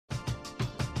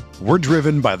We're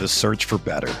driven by the search for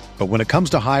better. But when it comes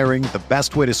to hiring, the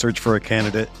best way to search for a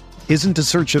candidate isn't to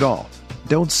search at all.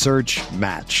 Don't search,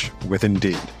 match with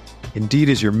Indeed. Indeed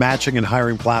is your matching and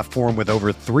hiring platform with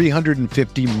over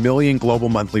 350 million global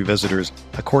monthly visitors,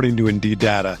 according to Indeed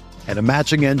data, and a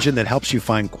matching engine that helps you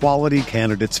find quality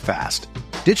candidates fast.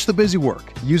 Ditch the busy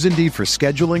work. Use Indeed for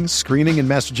scheduling, screening, and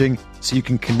messaging so you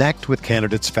can connect with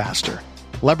candidates faster.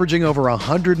 Leveraging over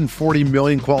 140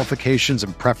 million qualifications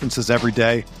and preferences every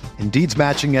day, Indeed's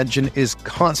matching engine is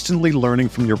constantly learning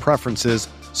from your preferences,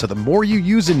 so the more you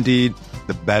use Indeed,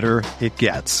 the better it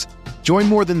gets. Join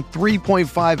more than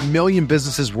 3.5 million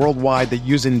businesses worldwide that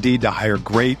use Indeed to hire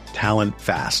great talent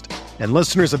fast. And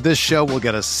listeners of this show will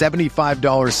get a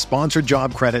 $75 sponsored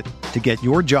job credit to get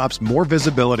your jobs more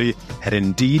visibility at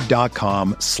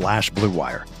Indeed.com/Blue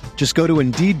Wire. Just go to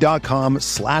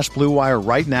Indeed.com/Blue Wire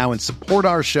right now and support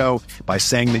our show by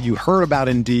saying that you heard about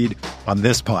Indeed on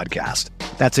this podcast.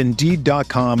 That's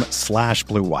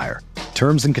Indeed.com/Blue Wire.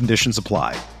 Terms and conditions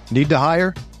apply. Need to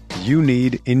hire? You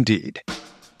need Indeed.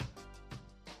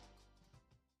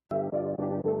 They're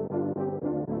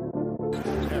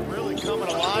really coming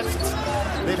alive.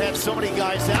 They've had so many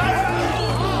guys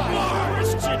out.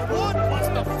 Christian Wood wants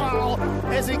the foul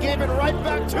as he gave it right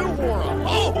back to Wara.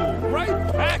 Oh,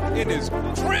 right back in his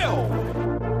grill.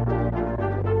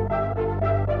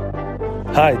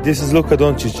 Hi, this is Luka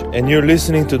Doncic, and you're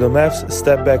listening to the Mavs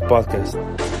Step Back Podcast.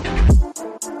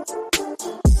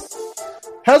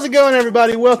 How's it going,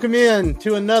 everybody? Welcome in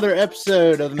to another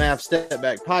episode of the Mavs Step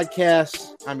Back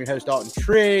Podcast. I'm your host, Dalton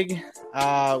Trigg.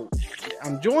 I'm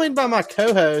joined by my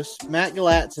co-host, Matt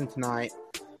Galatson, tonight.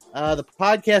 The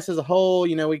podcast as a whole,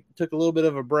 we took a little bit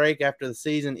of a break after the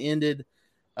season ended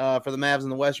for the Mavs in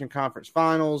the Western Conference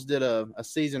Finals, did a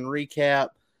season recap,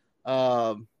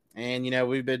 and,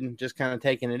 we've been just kind of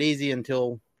taking it easy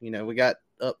until, we got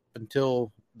up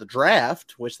until the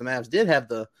draft, which the Mavs did have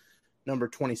the number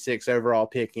 26 overall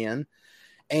pick in.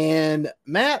 And,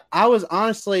 Matt, I was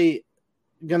honestly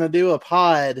going to do a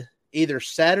pod either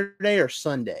Saturday or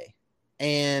Sunday.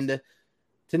 And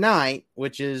tonight,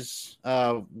 which is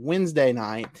Wednesday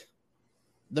night,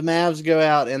 the Mavs go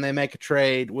out and they make a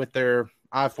trade with their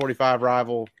I-45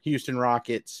 rival Houston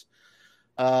Rockets,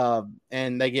 and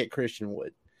they get Christian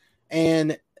Wood.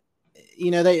 And,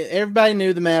 everybody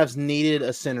knew the Mavs needed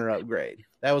a center upgrade.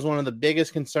 That was one of the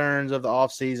biggest concerns of the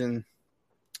offseason.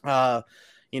 You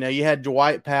had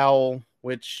Dwight Powell,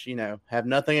 which, have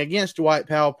nothing against Dwight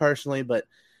Powell personally, but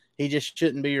he just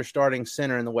shouldn't be your starting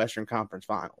center in the Western Conference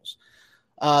Finals.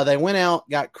 They went out,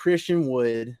 got Christian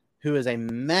Wood, who is a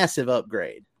massive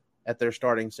upgrade at their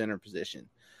starting center position.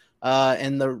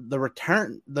 And the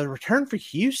return for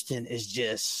Houston is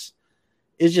just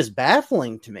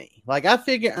baffling to me. I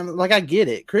get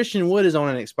it. Christian Wood is on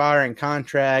an expiring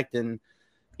contract, and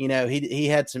he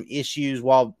had some issues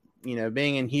while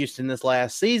being in Houston this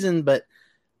last season, but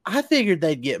I figured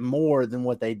they'd get more than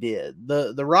what they did.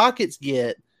 The Rockets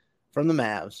get from the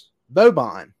Mavs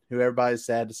Boban, who everybody's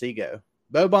sad to see go.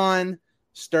 Boban,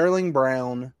 Sterling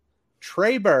Brown,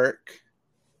 Trey Burke,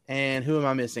 and who am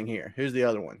I missing here? Who's the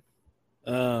other one?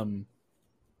 Oh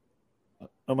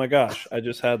my gosh, I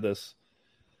just had this.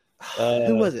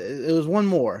 Who was it? It was one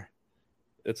more.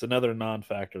 It's another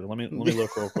non-factor. Let me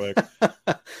look real quick.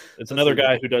 It's another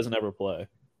guy who doesn't ever play.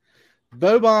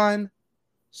 Boban,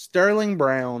 Sterling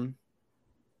Brown,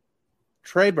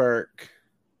 Trey Burke.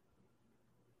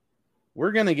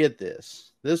 We're going to get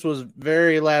this. This was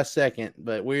very last second,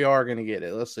 but we are going to get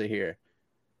it. Let's see here.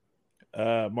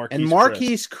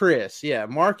 Marquise Chris. Yeah,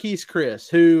 Marquise Chris,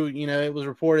 who, it was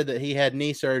reported that he had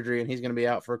knee surgery and he's going to be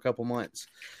out for a couple months.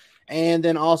 And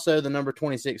then also the number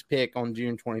 26 pick on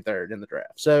June 23rd in the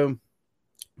draft. So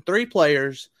 3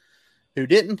 players who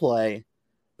didn't play.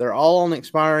 They're all on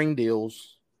expiring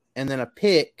deals. And then a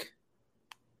pick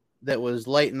that was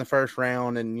late in the first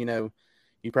round. And, you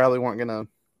probably weren't going to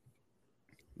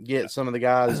get some of the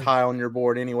guys high on your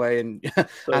board anyway. And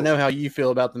I know how you feel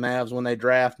about the Mavs when they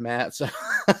draft, Matt. So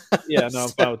yeah, no, I'm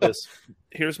fine with this.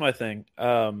 Here's my thing.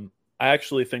 I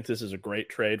actually think this is a great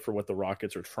trade for what the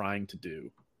Rockets are trying to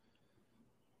do,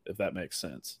 if that makes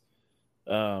sense.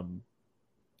 I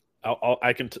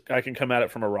can come at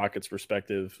it from a Rockets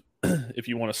perspective. If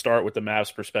you want to start with the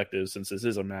Mavs perspective, since this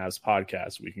is a Mavs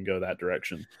podcast, we can go that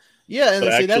direction. Yeah,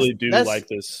 but I actually do like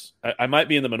this. I might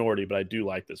be in the minority, but I do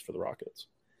like this for the Rockets.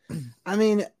 I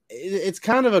mean, it's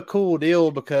kind of a cool deal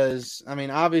because,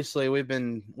 obviously we've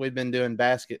been doing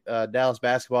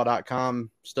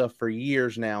DallasBasketball.com stuff for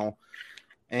years now.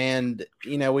 And,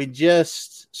 we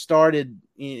just started,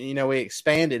 we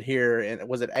expanded here, and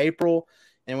was it April?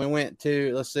 And we went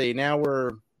to, let's see, now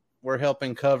we're we're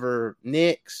helping cover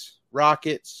Knicks,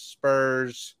 Rockets,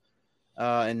 Spurs,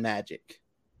 and Magic.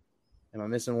 Am I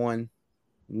missing one?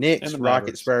 Knicks,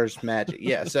 Rockets, Spurs, Magic.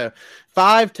 Yeah, so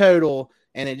 5 total,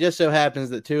 and it just so happens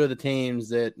that 2 of the teams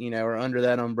that, you know, are under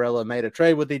that umbrella made a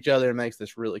trade with each other and makes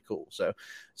this really cool. So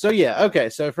yeah, okay.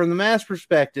 So from the Mavs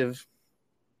perspective,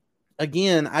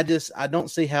 again, I don't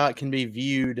see how it can be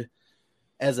viewed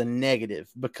as a negative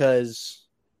because,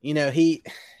 you know,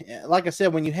 like I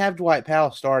said, when you have Dwight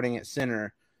Powell starting at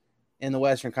center in the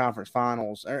Western Conference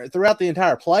Finals or throughout the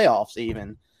entire playoffs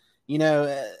even, you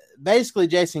know, basically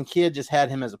Jason Kidd just had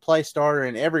him as a play starter,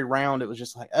 and every round it was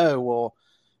just like, oh, well,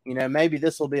 you know, maybe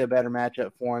this will be a better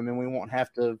matchup for him and we won't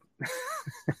have to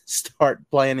start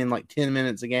playing him like 10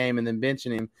 minutes a game and then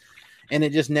benching him. And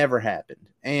it just never happened.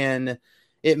 And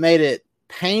it made it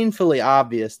painfully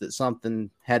obvious that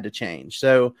something had to change.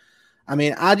 So, I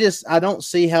mean, I don't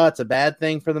see how it's a bad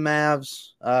thing for the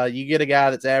Mavs. You get a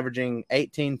guy that's averaging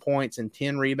 18 points and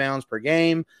 10 rebounds per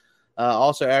game,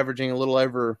 also averaging a little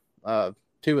over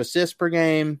 2 assists per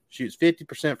game, shoots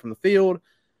 50% from the field,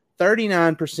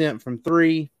 39% from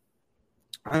 3.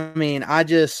 I mean,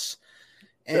 he's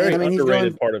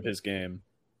underrated part of his game.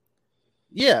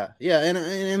 Yeah,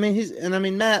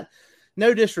 and Matt,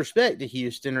 no disrespect to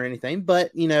Houston or anything,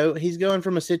 but you know, he's going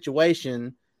from a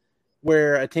situation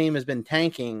where a team has been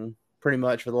tanking pretty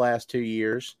much for the last 2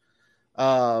 years,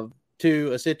 to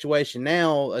a situation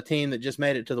now, a team that just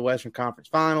made it to the Western Conference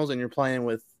Finals, and you're playing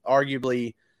with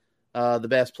arguably the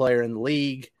best player in the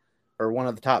league, or one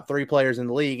of the top 3 players in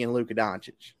the league, in Luka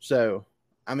Doncic. So,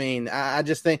 I mean, I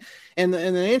just think, and the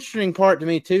interesting part to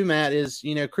me too, Matt, is,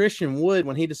 you know, Christian Wood,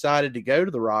 when he decided to go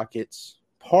to the Rockets,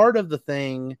 part of the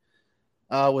thing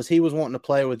was he was wanting to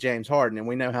play with James Harden, and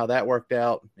we know how that worked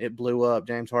out. It blew up.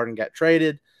 James Harden got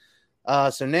traded.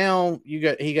 So now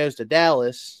he goes to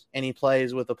Dallas, and he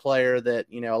plays with a player that,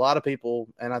 you know, a lot of people,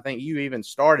 and I think you even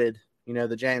started, you know,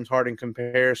 the James Harden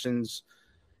comparisons,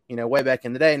 you know, way back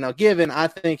in the day. Now, given I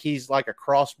think he's like a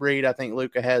crossbreed, I think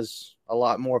Luka has a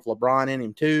lot more of LeBron in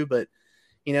him too. But,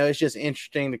 you know, it's just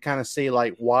interesting to kind of see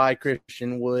like why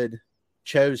Christian Wood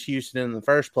chose Houston in the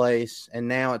first place. And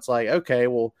now it's like, okay,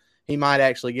 well, he might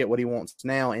actually get what he wants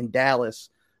now in Dallas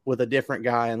with a different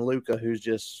guy in Luka, who's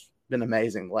just been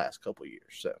amazing the last couple of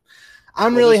years. So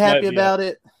I'm really happy about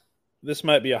it. This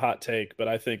might be a hot take, but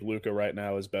I think Luka right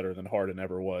now is better than Harden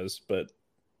ever was. But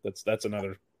that's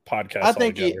another podcast.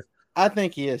 I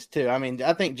think he is too. I mean,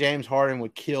 I think James Harden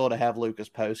would kill to have Luka's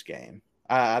post game.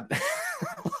 I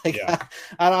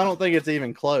don't think it's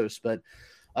even close. But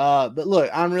look,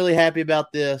 I'm really happy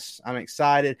about this. I'm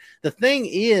excited. The thing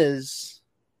is,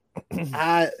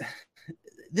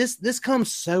 this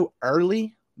comes so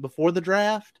early before the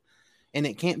draft, and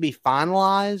it can't be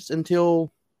finalized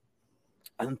until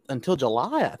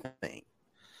July, I think.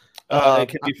 I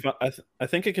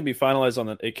think it can be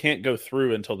finalized it can't go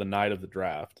through until the night of the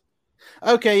draft.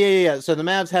 Okay, yeah. So the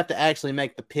Mavs have to actually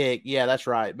make the pick. Yeah, that's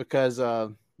right, because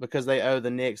they owe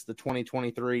the Knicks the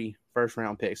 2023 first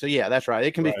round pick. So yeah, that's right.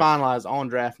 It can be finalized on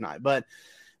draft night. But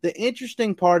the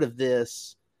interesting part of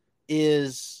this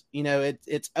is, you know,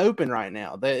 it's open right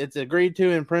now. It's agreed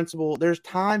to in principle. There's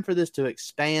time for this to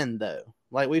expand though.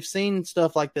 Like we've seen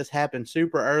stuff like this happen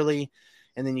super early,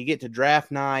 and then you get to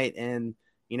draft night, and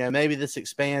you know, maybe this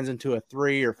expands into a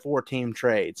 3 or 4 team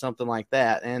trade, something like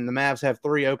that. And the Mavs have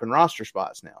 3 open roster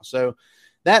spots now. So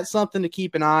that's something to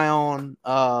keep an eye on.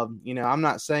 You know, I'm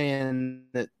not saying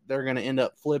that they're going to end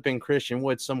up flipping Christian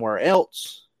Wood somewhere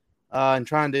else and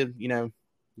trying to, you know,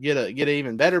 get an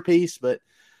even better piece. But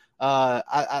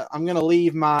I'm going to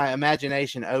leave my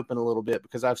imagination open a little bit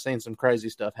because I've seen some crazy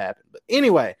stuff happen. But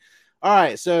anyway, all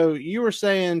right, so you were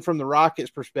saying from the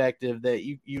Rockets' perspective that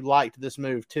you liked this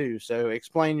move too. So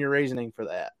explain your reasoning for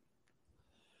that.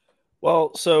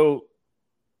 Well, so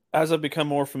as I've become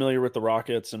more familiar with the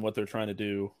Rockets and what they're trying to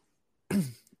do,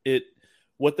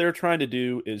 what they're trying to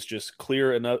do is just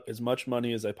clear as much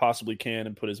money as they possibly can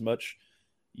and put as much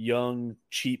young,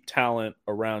 cheap talent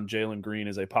around Jalen Green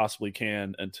as they possibly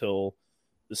can until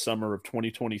the summer of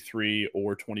 2023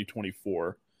 or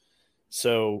 2024.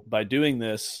 So by doing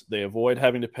this, they avoid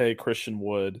having to pay Christian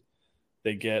Wood.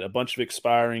 They get a bunch of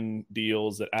expiring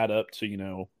deals that add up to, you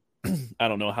know, I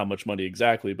don't know how much money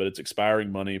exactly, but it's expiring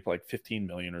money for like $15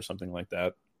 million or something like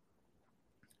that.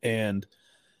 And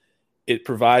it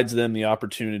provides them the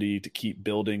opportunity to keep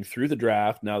building through the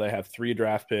draft. Now they have 3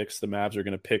 draft picks. The Mavs are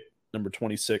going to pick number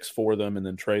 26 for them and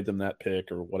then trade them that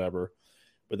pick or whatever.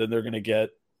 But then they're going to get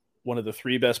one of the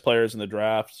 3 best players in the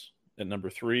draft at number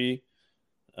 3.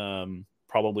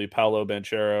 Probably Paolo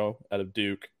Banchero out of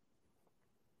Duke.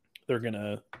 They're going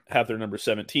to have their number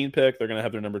 17 pick. They're going to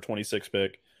have their number 26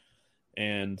 pick.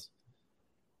 And,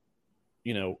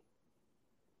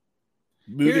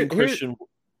 moving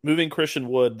Christian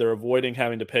Wood, they're avoiding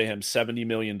having to pay him $70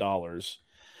 million.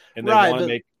 And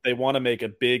they want to make a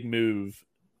big move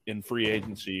in free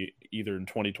agency either in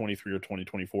 2023 or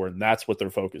 2024, and that's what they're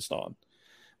focused on.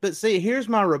 But see, here's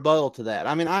my rebuttal to that.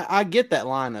 I mean, I get that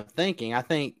line of thinking. I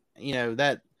think,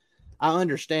 that I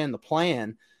understand the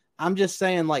plan. I'm just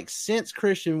saying, like, since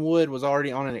Christian Wood was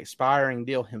already on an expiring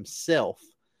deal himself,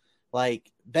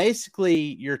 like, basically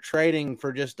you're trading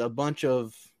for just a bunch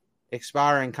of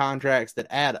expiring contracts that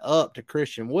add up to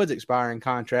Christian Wood's expiring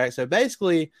contract. So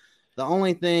basically the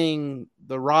only thing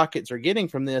the Rockets are getting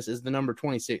from this is the number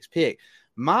 26 pick.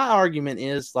 My argument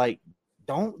is, like,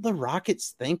 don't the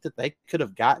Rockets think that they could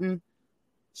have gotten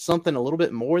something a little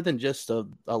bit more than just a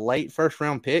late first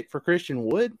round pick for Christian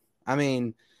Wood? I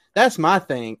mean, that's my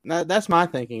thing. That's my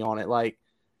thinking on it. Like,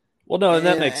 well, no, and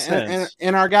that makes sense.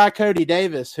 And our guy Cody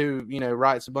Davis, who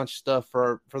writes a bunch of stuff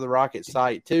for the Rockets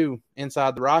site too,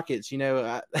 Inside the Rockets.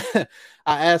 I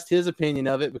asked his opinion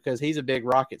of it because he's a big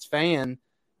Rockets fan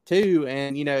too,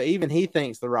 and even he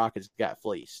thinks the Rockets got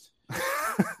fleeced.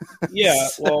 Yeah,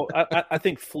 well, I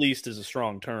think fleeced is a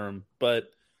strong term,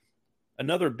 but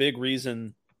another big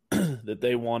reason that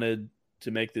they wanted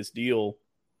to make this deal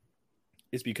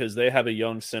is because they have a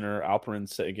young center, Alperen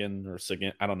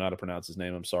Sengun, I don't know how to pronounce his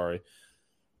name, I'm sorry.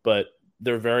 But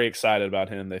they're very excited about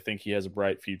him. They think he has a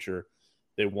bright future.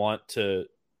 They want to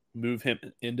move him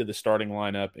into the starting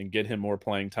lineup and get him more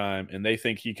playing time, and they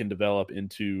think he can develop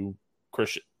into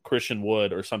Christian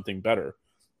Wood or something better.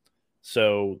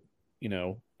 So,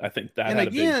 I think that had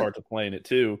a big part to play in it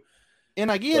too. And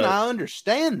again, I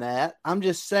understand that. I'm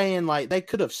just saying, like, they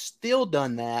could have still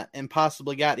done that and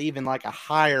possibly got even like a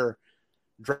higher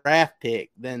draft pick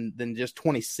than just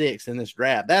 26 in this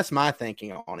draft. That's my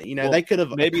thinking on it. They could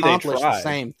have accomplished the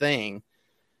same thing.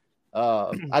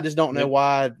 I just don't know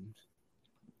why.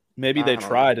 Maybe they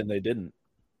tried and they didn't.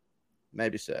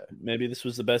 Maybe so. Maybe this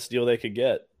was the best deal they could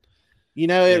get.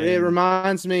 It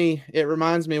reminds me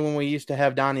when we used to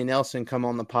have Donnie Nelson come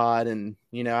on the pod, and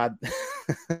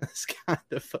it's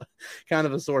kind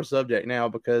of a sore subject now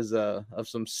because of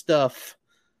some stuff,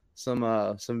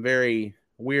 some very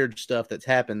weird stuff that's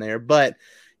happened there. But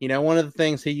one of the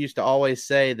things he used to always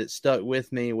say that stuck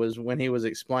with me was when he was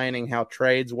explaining how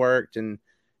trades worked, and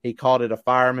he called it a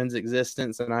fireman's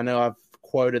existence. And I know I've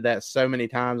quoted that so many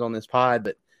times on this pod,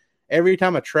 but every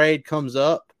time a trade comes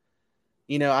up,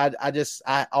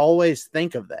 I always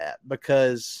think of that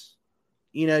because,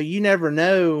 you never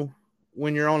know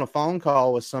when you're on a phone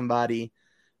call with somebody.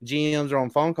 GMs are on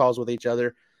phone calls with each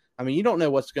other. I mean, you don't know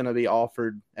what's going to be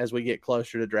offered as we get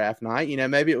closer to draft night.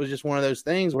 Maybe it was just one of those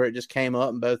things where it just came up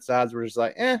and both sides were just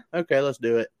like, okay, let's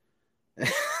do it.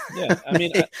 Yeah. I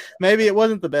mean, maybe it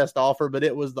wasn't the best offer, but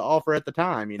it was the offer at the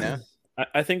time,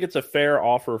 I think it's a fair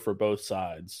offer for both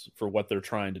sides for what they're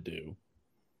trying to do.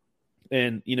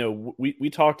 And, we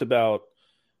talked about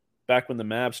back when the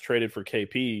Mavs traded for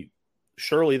KP,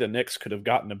 surely the Knicks could have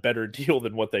gotten a better deal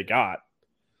than what they got.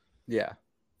 Yeah.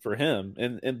 For him.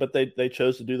 But they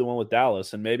chose to do the one with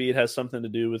Dallas. And maybe it has something to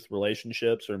do with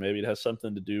relationships, or maybe it has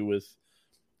something to do with,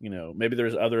 maybe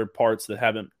there's other parts that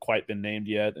haven't quite been named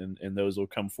yet, and those will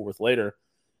come forth later,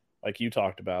 like you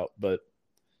talked about. But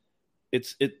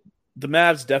the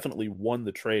Mavs definitely won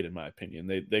the trade, in my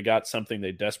opinion. They got something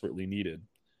they desperately needed.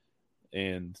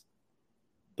 And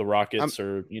the Rockets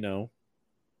are,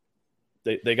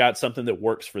 they got something that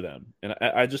works for them. And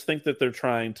I just think that they're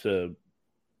trying to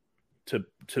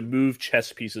move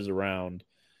chess pieces around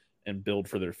and build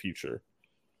for their future.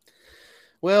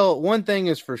 Well, one thing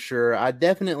is for sure, I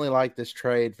definitely like this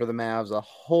trade for the Mavs a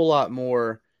whole lot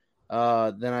more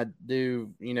than I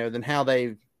do, than how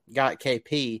they got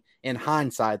KP. In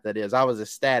hindsight, that is. I was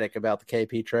ecstatic about the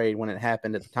KP trade when it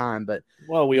happened at the time, but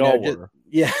we all were.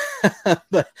 Yeah.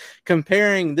 But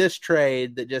comparing this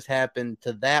trade that just happened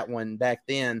to that one back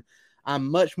then,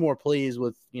 I'm much more pleased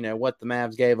with, what the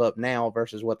Mavs gave up now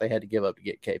versus what they had to give up to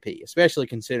get KP, especially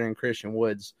considering Christian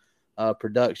Wood's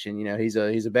production. He's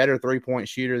a better 3-point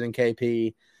shooter than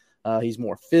KP. He's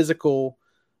more physical.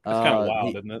 That's kind of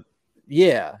wild, isn't it?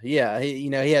 Yeah.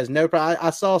 He has no problem.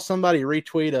 I saw somebody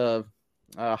retweet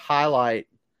a highlight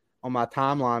on my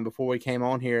timeline before we came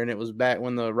on here, and it was back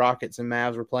when the Rockets and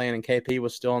Mavs were playing and KP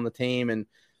was still on the team, and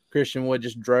Christian Wood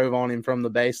just drove on him from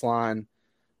the baseline,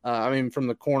 from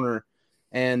the corner,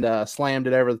 and slammed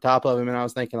it over the top of him. And I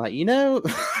was thinking, like,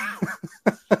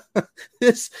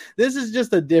 this is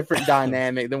just a different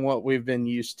dynamic than what we've been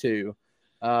used to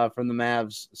from the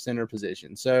Mavs center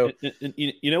position. So, and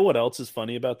you know what else is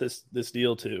funny about this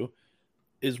deal too,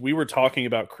 is we were talking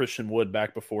about Christian Wood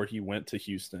back before he went to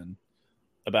Houston.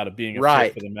 about it being a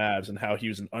Right. fit for the Mavs and how he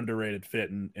was an underrated fit,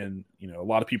 and a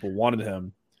lot of people wanted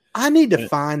him. I need to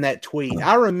find that tweet.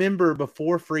 I remember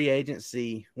before free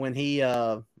agency when he,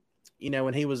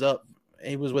 when he was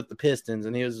with the Pistons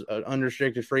and he was an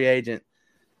unrestricted free agent,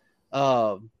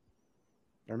 or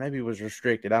maybe he was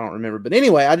restricted. I don't remember. But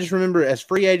anyway, I just remember as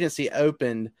free agency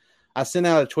opened, I sent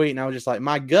out a tweet and I was just like,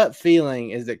 my gut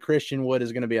feeling is that Christian Wood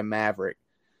is going to be a Maverick.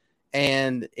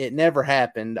 And it never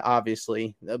happened,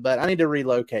 obviously, but I need to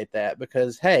relocate that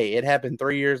because, hey, it happened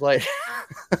 3 years later.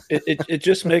 it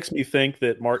just makes me think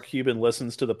that Mark Cuban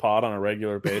listens to the pod on a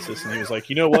regular basis, and he was like,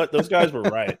 you know what? Those guys were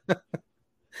right.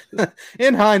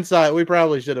 In hindsight, we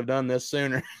probably should have done this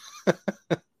sooner.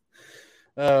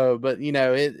 But,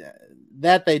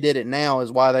 that they did it now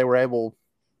is why they were able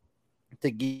to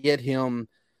get him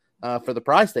for the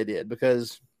price they did,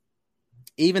 because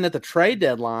even at the trade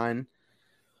deadline,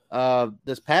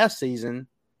 this past season,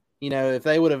 if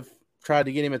they would have tried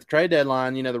to get him at the trade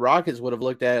deadline, the Rockets would have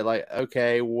looked at it like,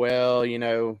 okay, well,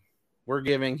 we're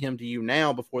giving him to you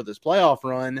now before this playoff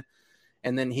run,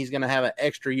 and then he's going to have an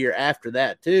extra year after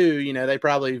that too. They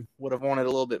probably would have wanted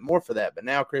a little bit more for that, but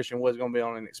now Christian Wood's going to be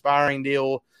on an expiring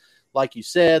deal. Like you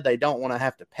said, they don't want to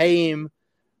have to pay him,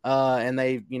 and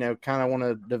they, kind of want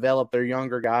to develop their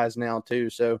younger guys now too.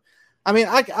 So, I mean,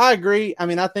 I agree. I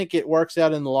mean, I think it works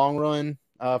out in the long run.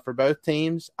 For both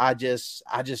teams. I just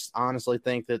honestly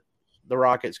think that the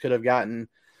Rockets could have gotten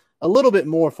a little bit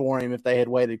more for him if they had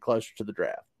waited closer to the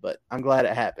draft, but I'm glad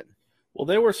it happened. Well,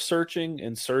 they were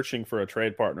searching for a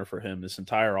trade partner for him this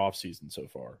entire offseason so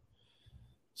far.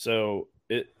 So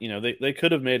they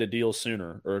could have made a deal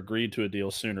sooner or agreed to a deal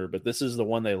sooner, but this is the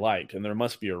one they like, and there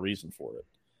must be a reason for it.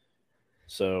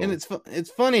 So, and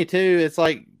it's funny too. It's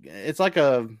like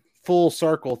a full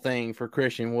circle thing for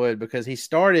Christian Wood because he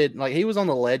started he was on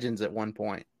the Legends at one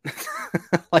point.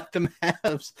 Like the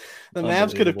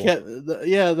Mavs could have kept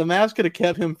the Mavs could have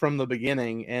kept him from the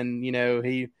beginning, and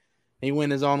he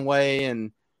went his own way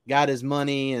and got his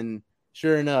money, and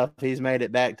sure enough, he's made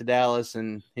it back to Dallas,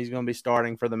 and he's going to be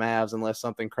starting for the Mavs unless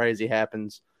something crazy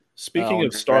happens. Speaking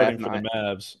of starting for the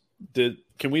Mavs,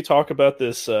 can we talk about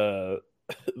this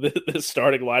this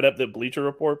starting lineup that Bleacher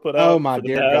Report put out? Oh my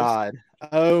dear God.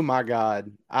 Oh my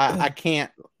God. I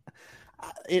can't.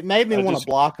 It made me want to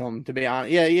block them, to be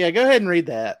honest. Yeah. Go ahead and read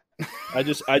that. I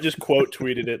just quote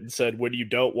tweeted it and said, when you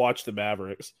don't watch the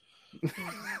Mavericks.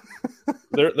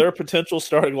 Their potential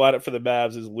starting lineup for the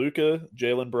Mavs is Luka,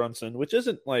 Jalen Brunson, which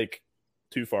isn't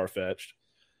too far fetched.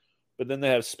 But then they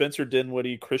have Spencer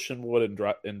Dinwiddie, Christian Wood,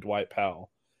 and Dwight Powell.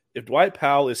 If Dwight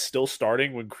Powell is still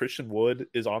starting when Christian Wood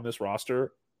is on this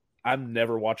roster, I'm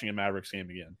never watching a Mavericks game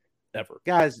again, ever.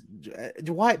 Guys,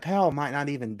 Dwight Powell might not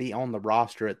even be on the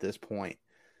roster at this point.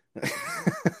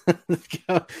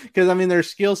 Because, their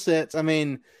skill sets,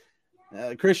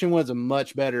 Christian Wood's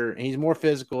he's more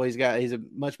physical. He's a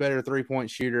much better 3-point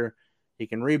shooter. He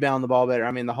can rebound the ball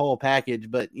better. The whole package.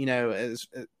 But, as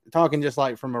talking just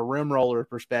from a rim roller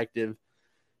perspective,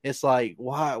 it's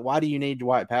why do you need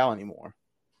Dwight Powell anymore?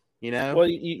 Well,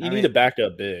 you need a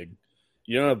backup big.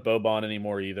 You don't have Boban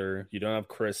anymore either. You don't have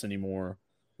Chris anymore.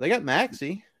 They got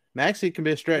Maxey. Maxey can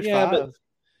be a stretch five.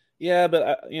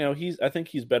 But I think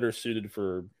he's better suited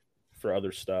for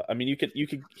other stuff. He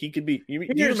could be. Do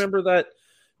you remember that?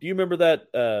 Do you remember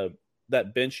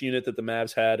that bench unit that the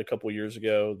Mavs had a couple years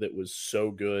ago that was so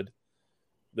good?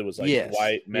 That was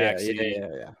Dwight, Maxey,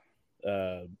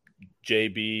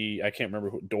 JB, I can't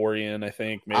remember Dorian, I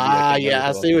think. Maybe.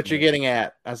 I see what you're getting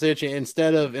at. I see what you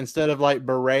instead of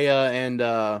Barea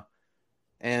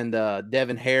and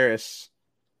Devin Harris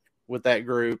with that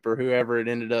group or whoever it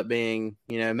ended up being,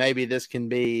 maybe this can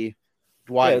be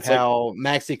Dwight Powell,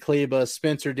 Maxi Kleber,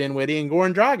 Spencer Dinwiddie, and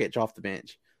Goran Dragic off the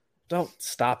bench. Don't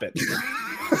stop it.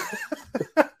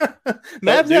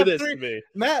 Mavs have three.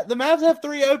 Matt, the Mavs have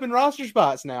 3 open roster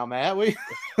spots now, Matt. We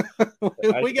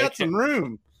got some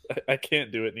room. I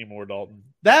can't do it anymore, Dalton.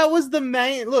 That was the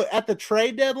main look at the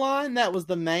trade deadline. That was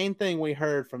the main thing we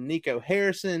heard from Nico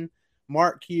Harrison,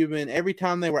 Mark Cuban. Every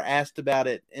time they were asked about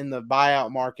it in the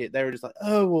buyout market, they were just like,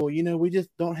 "Oh, well, we just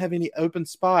don't have any open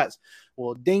spots."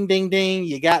 Well, ding, ding, ding,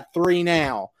 you got 3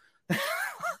 now.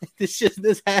 This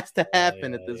has to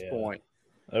happen at this point.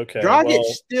 Okay,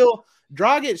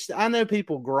 Dragic. I know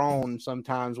people groan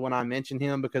sometimes when I mention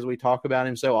him because we talk about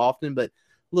him so often, but.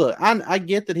 Look, I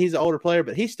get that he's an older player,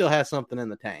 but he still has something in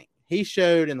the tank. He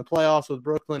showed in the playoffs with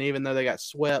Brooklyn, even though they got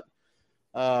swept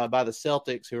by the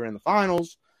Celtics, who were in the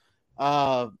finals.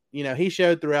 He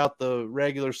showed throughout the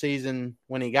regular season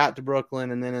when he got to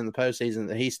Brooklyn and then in the postseason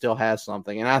that he still has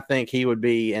something. And I think he would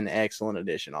be an excellent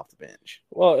addition off the bench.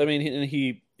 Well,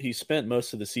 he he spent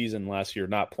most of the season last year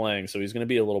not playing, so he's going to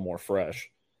be a little more fresh.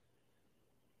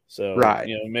 So, right.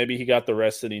 Maybe he got the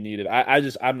rest that he needed.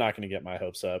 I'm not going to get my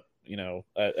hopes up.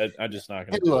 I'm just not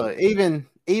going to. Look,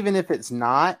 even if it's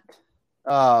not,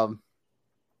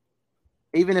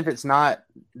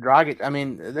 Dragic, I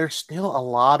mean, there's still a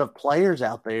lot of players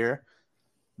out there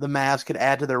the Mavs could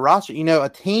add to their roster. A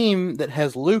team that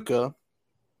has Luka,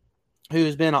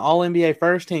 who's been an All-NBA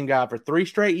first-team guy for 3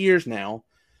 straight years now.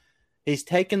 He's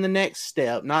taken the next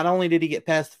step. Not only did he get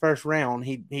past the first round,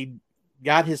 he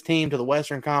got his team to the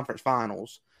Western Conference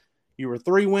Finals. You were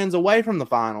 3 wins away from the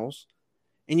finals,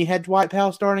 and you had Dwight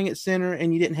Powell starting at center,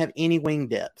 and you didn't have any wing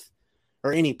depth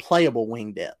or any playable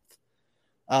wing depth.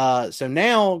 So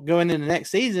now, going into next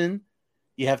season,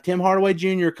 you have Tim Hardaway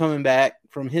Jr. coming back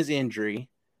from his injury,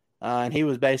 and he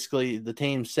was basically the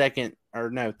team's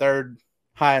third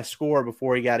highest scorer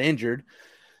before he got injured.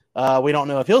 We don't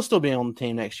know if he'll still be on the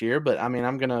team next year, but I mean,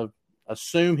 I'm going to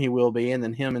assume he will be, and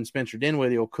then him and Spencer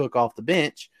Dinwiddie will cook off the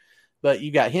bench. But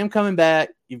you got him coming back.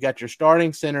 You've got your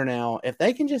starting center now. If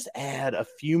they can just add a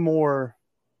few more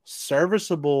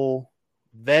serviceable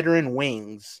veteran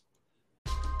wings.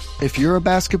 If you're a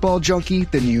basketball junkie,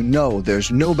 then you know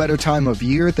there's no better time of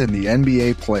year than the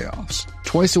NBA playoffs.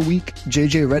 Twice a week,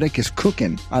 JJ Redick is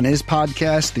cooking on his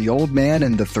podcast, The Old Man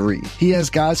and the Three. He has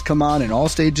guys come on in all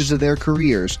stages of their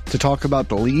careers to talk about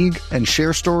the league and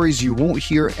share stories you won't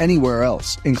hear anywhere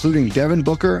else, including Devin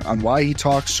Booker on why he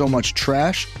talks so much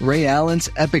trash, Ray Allen's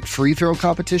epic free throw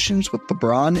competitions with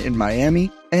LeBron in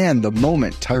Miami, and the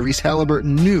moment Tyrese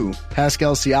Halliburton knew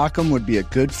Pascal Siakam would be a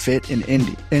good fit in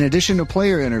Indy. In addition to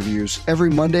player interviews, every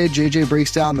Monday JJ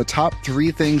breaks down the top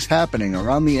 3 things happening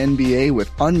around the NBA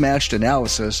with unmatched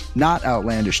analysis, not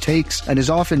outlandish takes, and is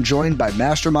often joined by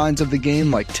masterminds of the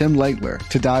game like Tim Legler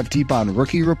to dive deep on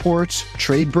rookie reports,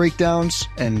 trade breakdowns,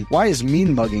 and why is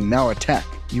mean mugging now a tech.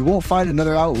 You won't find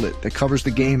another outlet that covers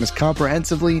the game as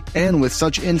comprehensively and with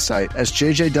such insight as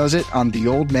JJ does it on The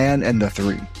Old Man and the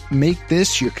Three. Make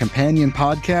this your companion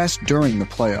podcast during the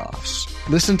playoffs.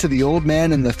 Listen to The Old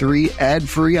Man and the Three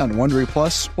ad-free on Wondery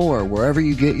Plus or wherever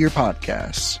you get your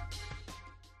podcasts.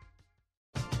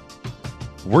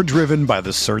 We're driven by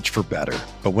the search for better.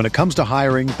 But when it comes to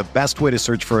hiring, the best way to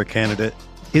search for a candidate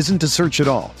isn't to search at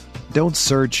all. Don't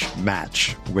search,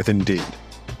 match with Indeed.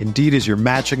 Indeed is your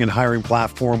matching and hiring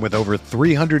platform with over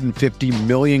 350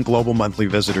 million global monthly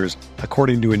visitors,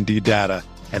 according to Indeed data,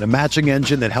 and a matching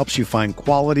engine that helps you find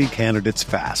quality candidates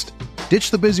fast.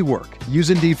 Ditch the busy work. Use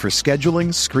Indeed for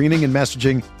scheduling, screening, and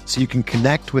messaging so you can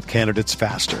connect with candidates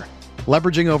faster.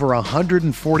 Leveraging over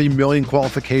 140 million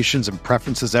qualifications and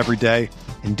preferences every day,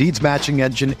 Indeed's matching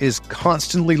engine is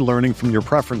constantly learning from your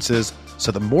preferences,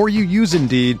 so the more you use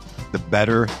Indeed, the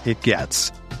better it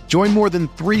gets. Join more than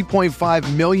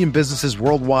 3.5 million businesses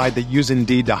worldwide that use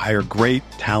Indeed to hire great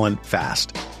talent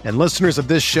fast. And listeners of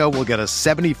this show will get a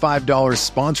 $75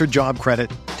 sponsored job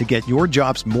credit to get your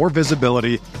jobs more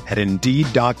visibility at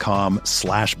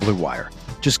Indeed.com/Blue Wire.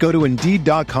 Just go to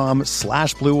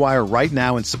Indeed.com/Blue Wire right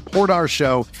now and support our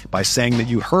show by saying that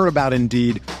you heard about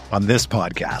Indeed on this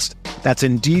podcast. That's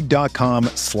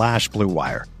Indeed.com/Blue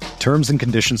Wire. Terms and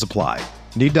conditions apply.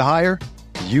 Need to hire?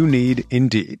 You need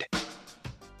Indeed.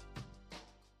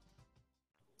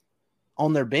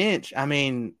 On their bench, I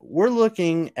mean, we're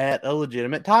looking at a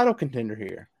legitimate title contender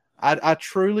here. I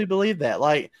truly believe that.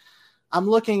 Like, I'm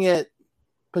looking at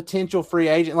potential free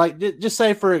agent. Like, just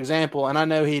say, for example, and I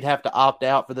know he'd have to opt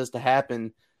out for this to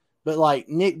happen, but like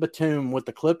Nick Batum with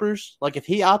the Clippers, like if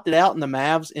he opted out and the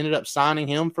Mavs ended up signing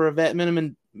him for a vet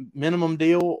minimum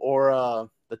deal or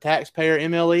the taxpayer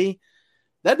MLE,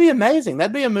 that'd be amazing.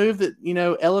 That'd be a move that,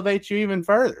 elevates you even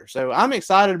further. So I'm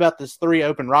excited about this 3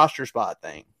 open roster spot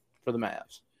thing for the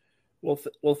Mavs.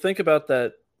 Well, think about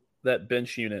that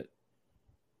bench unit.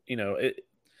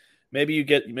 Maybe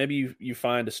you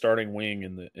find a starting wing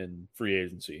in free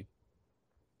agency.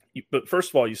 But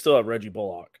first of all, you still have Reggie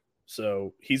Bullock,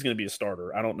 so he's going to be a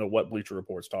starter. I don't know what Bleacher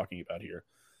Report's talking about here,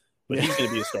 but he's going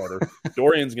to be a starter.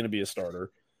 Dorian's going to be a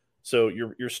starter. So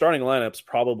your starting lineup's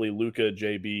probably Luka,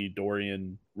 JB,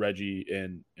 Dorian, Reggie,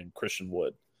 and Christian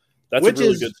Wood. That's a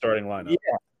really good starting lineup.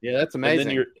 Yeah, that's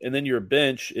amazing. And then your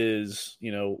bench is,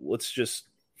 let's just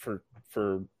for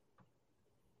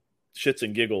shits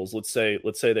and giggles, let's say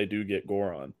they do get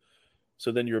Goran.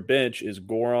 So then your bench is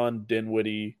Goran,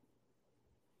 Dinwiddie,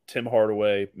 Tim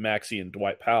Hardaway, Maxey, and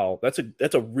Dwight Powell. That's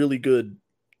a really good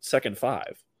second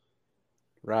 5.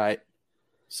 Right.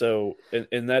 So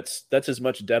and that's as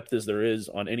much depth as there is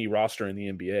on any roster in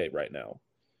the NBA right now.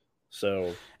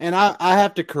 So, and I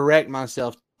have to correct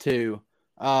myself too.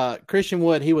 Christian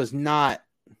Wood, he was not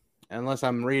unless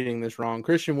I'm reading this wrong,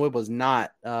 Christian Wood was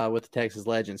not with the Texas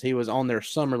Legends. He was on their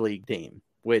summer league team,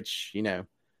 which,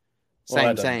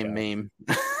 same meme.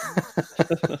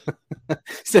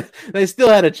 So they still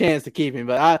had a chance to keep him,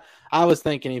 but I was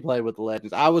thinking he played with the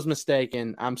Legends. I was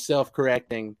mistaken. I'm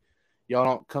self-correcting. Y'all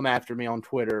don't come after me on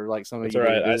Twitter like some of you. All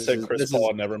right. I said Chris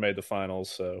Paul never made the finals,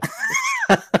 so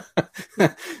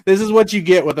this is what you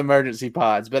get with emergency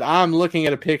pods. But I'm looking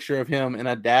at a picture of him in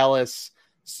a Dallas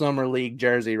Summer League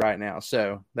jersey right now,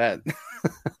 so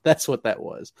that's what that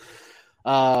was.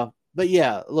 But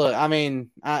yeah, look, I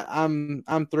mean,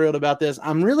 I'm thrilled about this.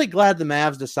 I'm really glad the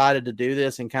Mavs decided to do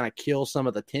this and kind of kill some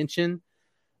of the tension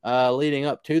leading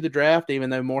up to the draft, even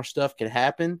though more stuff could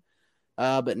happen.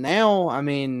 But now, I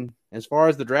mean, as far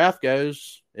as the draft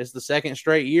goes, it's the second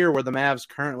straight year where the Mavs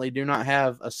currently do not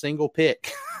have a single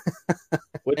pick,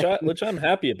 which I'm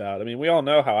happy about. I mean, we all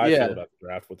know how I feel about the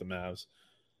draft with the Mavs.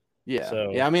 Yeah,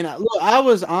 so. Yeah. I mean, look, I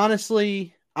was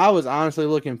honestly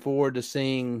looking forward to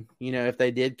seeing, if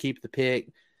they did keep the pick,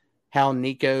 how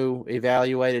Nico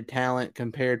evaluated talent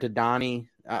compared to Donnie.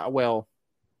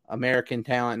 American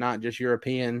talent, not just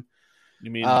European.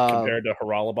 You mean compared to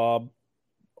Haralabob?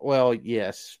 Well,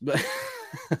 yes,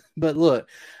 but look,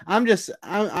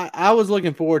 I was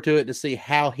looking forward to it to see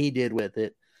how he did with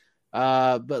it.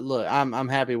 But look, I'm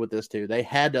happy with this too. They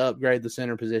had to upgrade the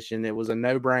center position. It was a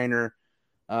no-brainer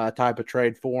type of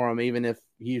trade for them, even if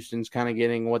Houston's kind of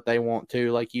getting what they want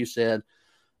to, like you said.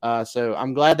 So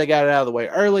I'm glad they got it out of the way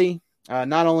early.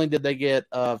 Not only did they get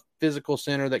a physical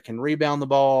center that can rebound the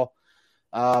ball,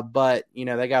 but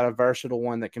they got a versatile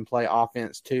one that can play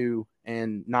offense too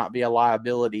and not be a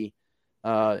liability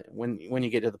when you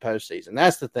get to the postseason.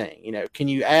 That's the thing. Can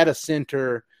you add a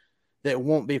center that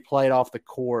won't be played off the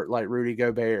court like Rudy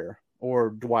Gobert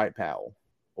or Dwight Powell,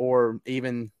 or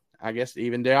even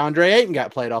DeAndre Ayton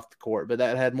got played off the court, but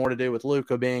that had more to do with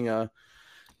Luka being a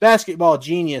basketball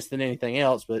genius than anything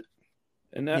else. But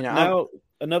now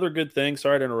another good thing,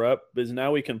 sorry to interrupt, is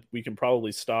now we can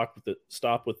probably stop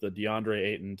with the DeAndre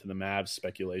Ayton to the Mavs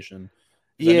speculation.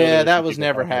 Yeah, that was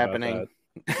never happening.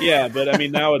 Yeah, but I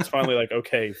mean, now it's finally like,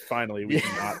 okay, finally we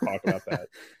can not talk about that.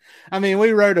 I mean,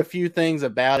 we wrote a few things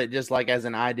about it just like as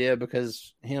an idea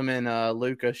because him and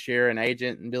Luka share an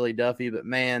agent and Billy Duffy, but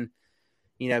man,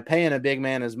 paying a big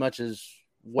man as much as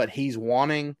what he's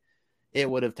wanting, it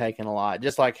would have taken a lot.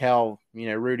 Just like how,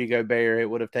 Rudy Gobert, it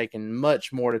would have taken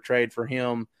much more to trade for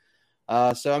him.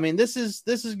 So, I mean, this is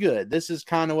good. This is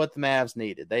kind of what the Mavs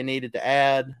needed. They needed to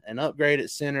add an upgrade at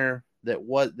center that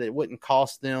wouldn't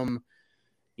cost them,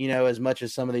 as much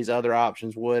as some of these other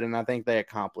options would. And I think they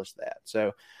accomplished that.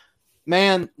 So,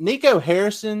 man, Nico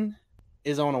Harrison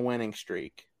is on a winning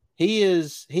streak.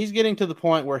 He's getting to the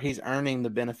point where he's earning the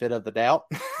benefit of the doubt.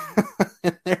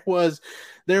 there was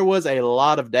a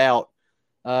lot of doubt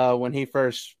when he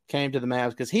first came to the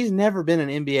Mavs because he's never been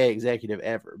an NBA executive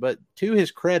ever. But to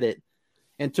his credit,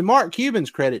 and to Mark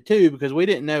Cuban's credit too, because we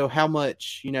didn't know how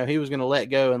much he was going to let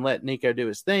go and let Nico do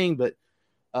his thing. But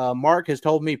Mark has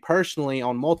told me personally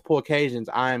on multiple occasions,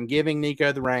 I am giving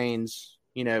Nico the reins.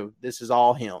 This is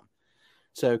all him.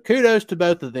 So kudos to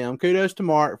both of them. Kudos to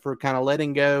Mark for kind of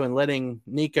letting go and letting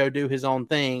Nico do his own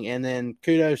thing. And then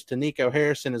kudos to Nico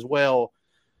Harrison as well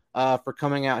for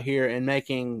coming out here and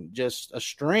making just a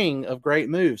string of great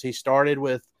moves. He started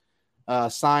with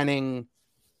signing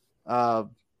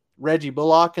Reggie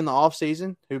Bullock in the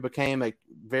offseason, who became a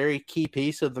very key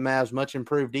piece of the Mavs' much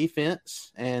improved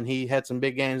defense. And he had some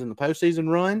big games in the postseason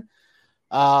run.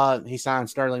 He signed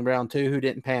Sterling Brown too, who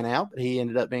didn't pan out, but he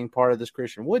ended up being part of this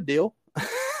Christian Wood deal.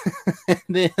 And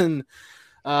then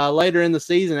later in the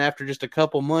season, after just a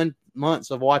couple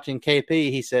months of watching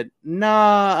KP, he said,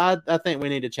 "Nah, I think we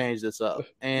need to change this up."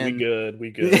 And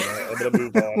we good. I'm gonna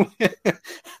move on.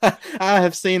 I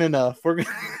have seen enough. We're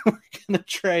gonna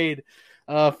trade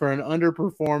for an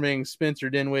underperforming Spencer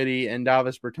Dinwiddie and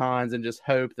Davis Bertans and just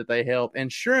hope that they help.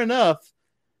 And sure enough,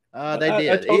 they did.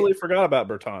 I totally forgot about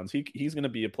Bertans. He's going to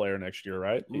be a player next year,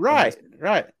 right? Right.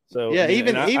 So yeah,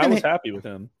 I was happy with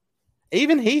him.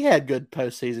 Even he had good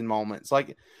postseason moments,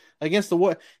 like against the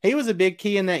Warriors. He was a big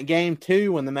key in that game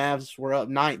too when the Mavs were up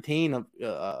 19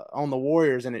 on the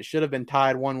Warriors, and it should have been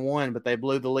tied 1-1, but they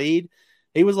blew the lead.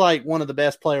 He was like one of the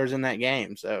best players in that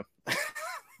game. So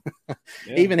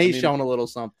even he's shown a little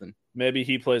something. Maybe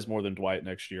he plays more than Dwight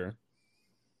next year.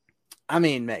 I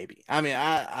mean, maybe. I mean,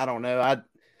 I don't know.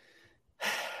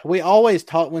 We always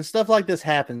talk when stuff like this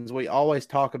happens. We always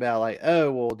talk about like,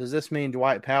 oh, well, does this mean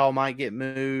Dwight Powell might get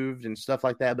moved and stuff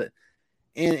like that? But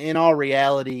in all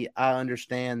reality, I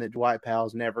understand that Dwight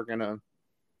Powell's never gonna.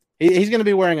 He's going to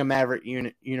be wearing a Maverick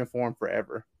uniform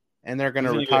forever, and they're going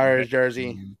to retire his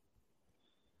jersey.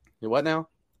 What now?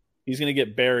 He's going to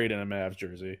get buried in a Mavs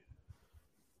jersey.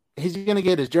 He's going to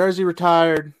get his jersey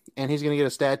retired, and he's going to get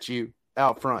a statue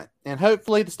out front. And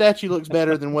hopefully the statue looks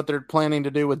better than what they're planning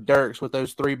to do with Dirks with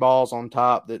those 3 balls on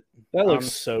top that looks I'm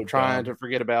so trying dumb to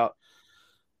forget about.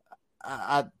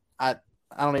 I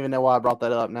don't even know why I brought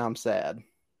that up. Now I'm sad.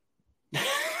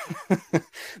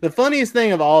 The funniest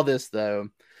thing of all this, though,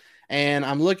 and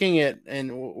I'm looking at,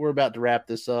 and we're about to wrap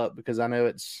this up because I know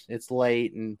it's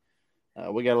late and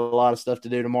we got a lot of stuff to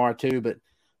do tomorrow too. But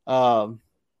our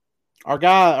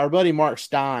buddy Mark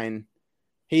Stein,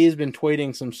 he has been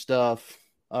tweeting some stuff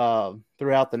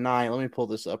throughout the night. Let me pull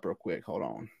this up real quick. Hold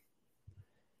on.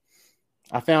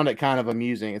 I found it kind of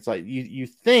amusing. It's like you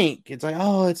think it's like,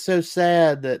 oh, it's so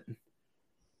sad that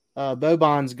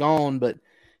Boban's gone, but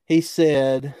he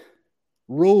said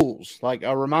rules, like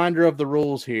a reminder of the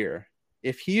rules here.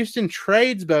 If Houston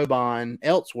trades Boban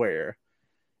elsewhere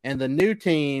and the new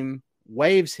team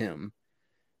waives him,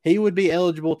 he would be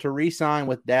eligible to re-sign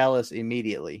with Dallas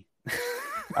immediately.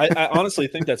 I honestly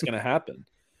think that's going to happen.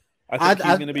 I think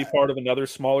he's going to be part of another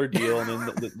smaller deal, and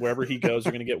then wherever he goes,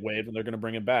 they're going to get waived, and they're going to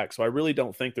bring him back. So I really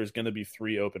don't think there's going to be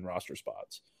 3 open roster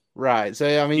spots. Right.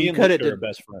 So I mean, he you cut it to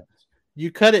best friends.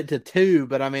 You cut it to 2,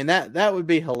 but I mean that would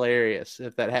be hilarious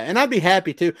if that happened, and I'd be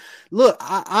happy to. Look,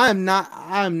 I'm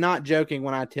not joking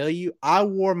when I tell you I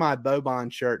wore my Boban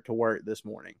shirt to work this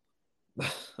morning.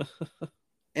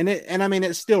 And I mean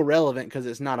it's still relevant because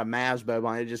it's not a Mavs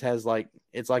Boban. It just has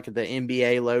it's like the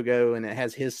NBA logo, and it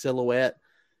has his silhouette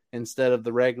instead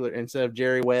of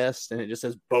Jerry West, and it just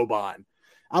says Boban.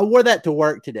 I wore that to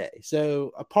work today.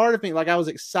 So a part of me, I was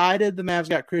excited the Mavs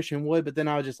got Christian Wood, but then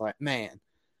I was just like, man,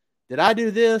 did I do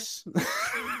this?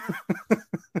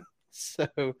 So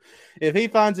if he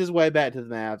finds his way back to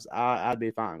the Mavs, I'd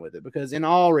be fine with it, because in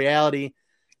all reality,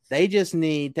 they just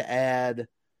need to add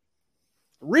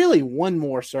really one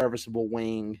more serviceable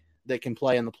wing that can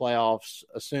play in the playoffs,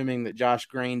 assuming that Josh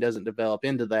Green doesn't develop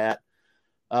into that.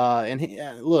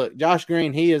 Look, Josh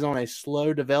Green, he is on a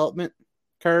slow development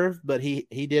curve, but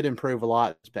he did improve a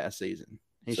lot this past season.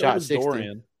 He shot 60.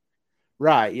 Dorian.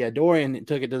 Right, yeah, Dorian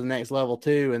took it to the next level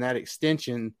too, and that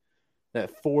extension,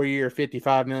 that 4-year,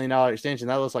 $55 million extension,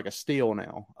 that looks like a steal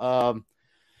now.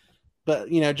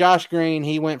 But Josh Green,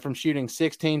 he went from shooting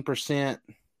 16%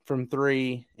 from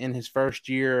 3 in his first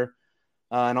year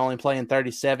and only playing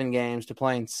 37 games to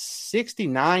playing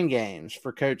 69 games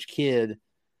for Coach Kidd.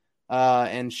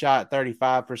 And shot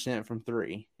 35% from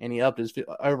 3, and he upped his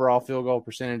overall field goal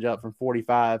percentage up from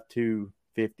 45 to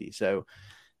 50. So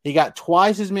he got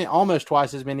almost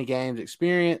twice as many games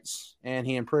experience, and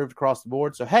he improved across the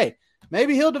board. So hey,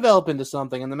 maybe he'll develop into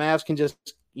something, and the Mavs can just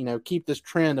keep this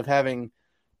trend of having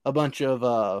a bunch of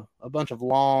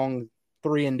long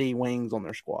 3-and-D wings on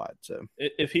their squad. So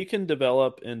if he can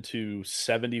develop into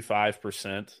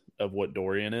 75% of what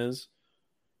Dorian is,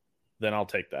 then I'll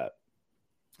take that.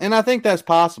 And I think that's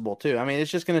possible too. I mean, it's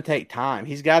just going to take time.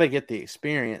 He's got to get the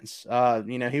experience.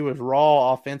 He was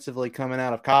raw offensively coming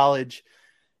out of college.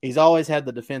 He's always had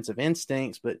the defensive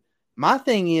instincts. But my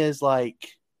thing is,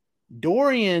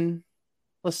 Dorian,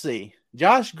 let's see,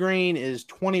 Josh Green is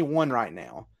 21 right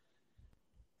now.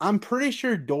 I'm pretty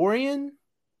sure Dorian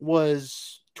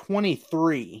was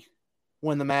 23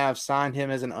 when the Mavs signed him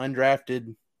as an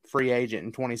undrafted free agent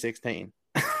in 2016.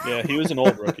 Yeah, he was an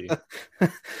old rookie.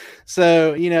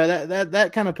 So, that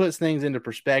kind of puts things into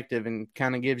perspective and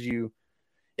kind of makes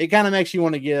you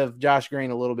want to give Josh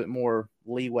Green a little bit more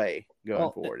leeway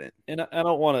going forward. And I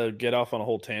don't want to get off on a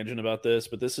whole tangent about this,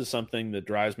 but this is something that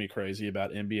drives me crazy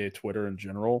about NBA Twitter in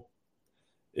general,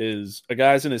 is a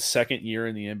guy's in his second year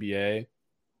in the NBA,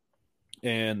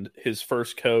 and his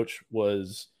first coach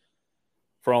was,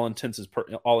 for all intents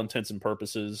and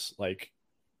purposes,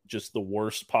 just the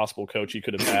worst possible coach he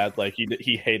could have had.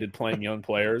 He hated playing young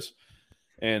players.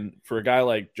 And for a guy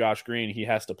like Josh Green, he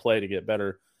has to play to get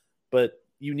better. But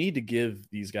you need to give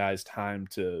these guys time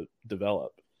to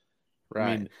develop. Right.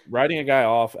 I mean, writing a guy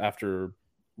off after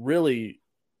really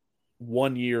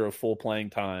 1 year of full playing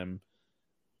time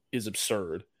is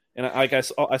absurd. And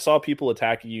I saw people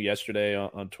attacking you yesterday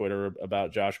on Twitter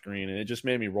about Josh Green, and it just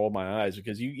made me roll my eyes,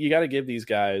 because you got to give these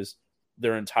guys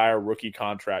their entire rookie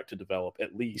contract to develop,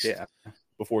 at least,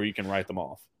 before you can write them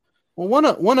off. Well,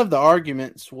 one of the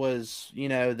arguments was,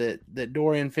 that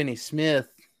Dorian Finney-Smith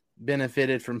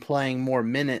benefited from playing more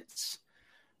minutes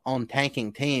on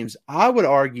tanking teams. I would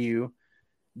argue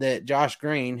that Josh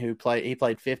Green, he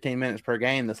played 15 minutes per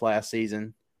game this last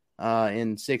season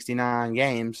in 69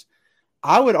 games.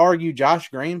 I would argue Josh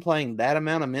Green playing that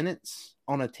amount of minutes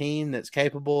on a team that's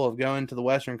capable of going to the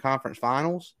Western Conference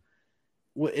Finals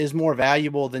is more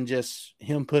valuable than just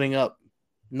him putting up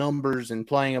numbers and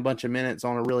playing a bunch of minutes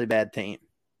on a really bad team.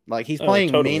 Like he's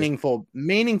playing totally.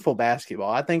 meaningful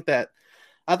basketball. I think that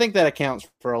accounts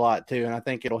for a lot too, and I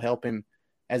think it'll help him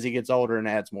as he gets older and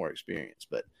adds more experience.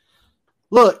 But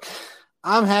look,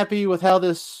 I'm happy with how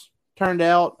this turned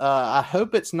out. I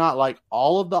hope it's not like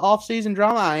all of the offseason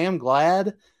drama. I am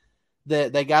glad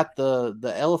that they got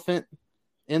the elephant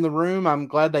in the room. I'm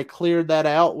glad they cleared that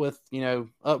out with,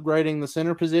 upgrading the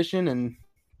center position. And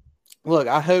look,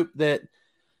 I hope that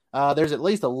there's at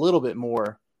least a little bit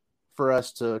more for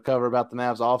us to cover about the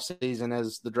Mavs offseason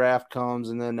as the draft comes.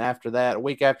 And then after that, a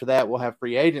week after that, we'll have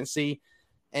free agency.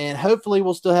 And hopefully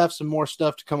we'll still have some more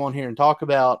stuff to come on here and talk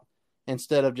about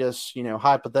instead of just,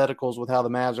 hypotheticals with how the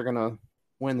Mavs are going to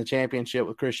win the championship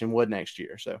with Christian Wood next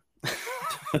year. So,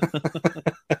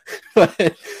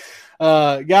 but,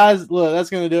 guys, look, that's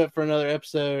going to do it for another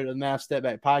episode of the Mavs Step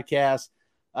Back Podcast.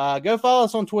 Go follow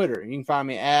us on Twitter. You can find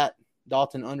me at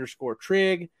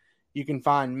Dalton_Trigg. You can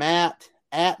find Matt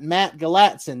at Matt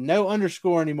Galatson, no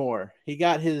underscore anymore. He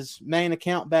got his main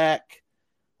account back.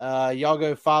 Y'all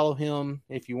go follow him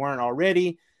if you weren't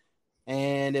already.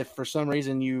 And if for some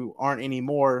reason you aren't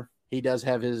anymore, he does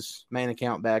have his main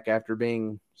account back after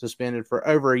being suspended for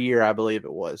over a year, I believe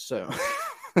it was. So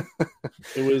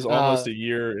it was almost a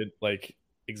year,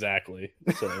 exactly.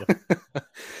 So,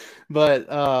 but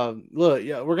look,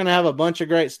 yeah, we're gonna have a bunch of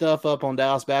great stuff up on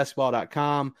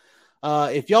DallasBasketball.com.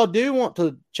 If y'all do want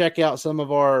to check out some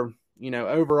of our,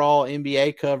 overall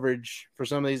NBA coverage for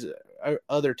some of these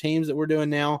other teams that we're doing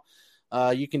now,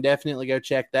 you can definitely go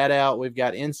check that out. We've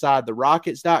got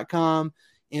InsideTheRockets.com,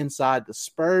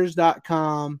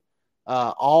 InsideTheSpurs.com,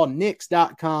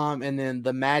 AllKnicks.com, and then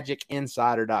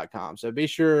TheMagicInsider.com. So be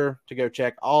sure to go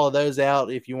check all of those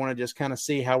out if you want to just kind of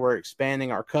see how we're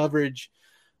expanding our coverage.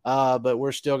 But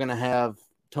we're still going to have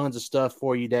tons of stuff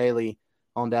for you daily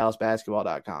on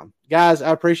DallasBasketball.com. Guys,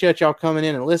 I appreciate y'all coming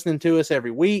in and listening to us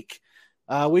every week.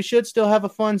 We should still have a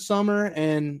fun summer.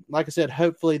 And like I said,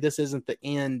 hopefully this isn't the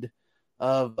end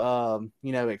of,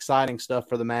 exciting stuff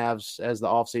for the Mavs as the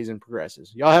offseason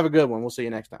progresses. Y'all have a good one. We'll see you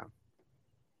next time.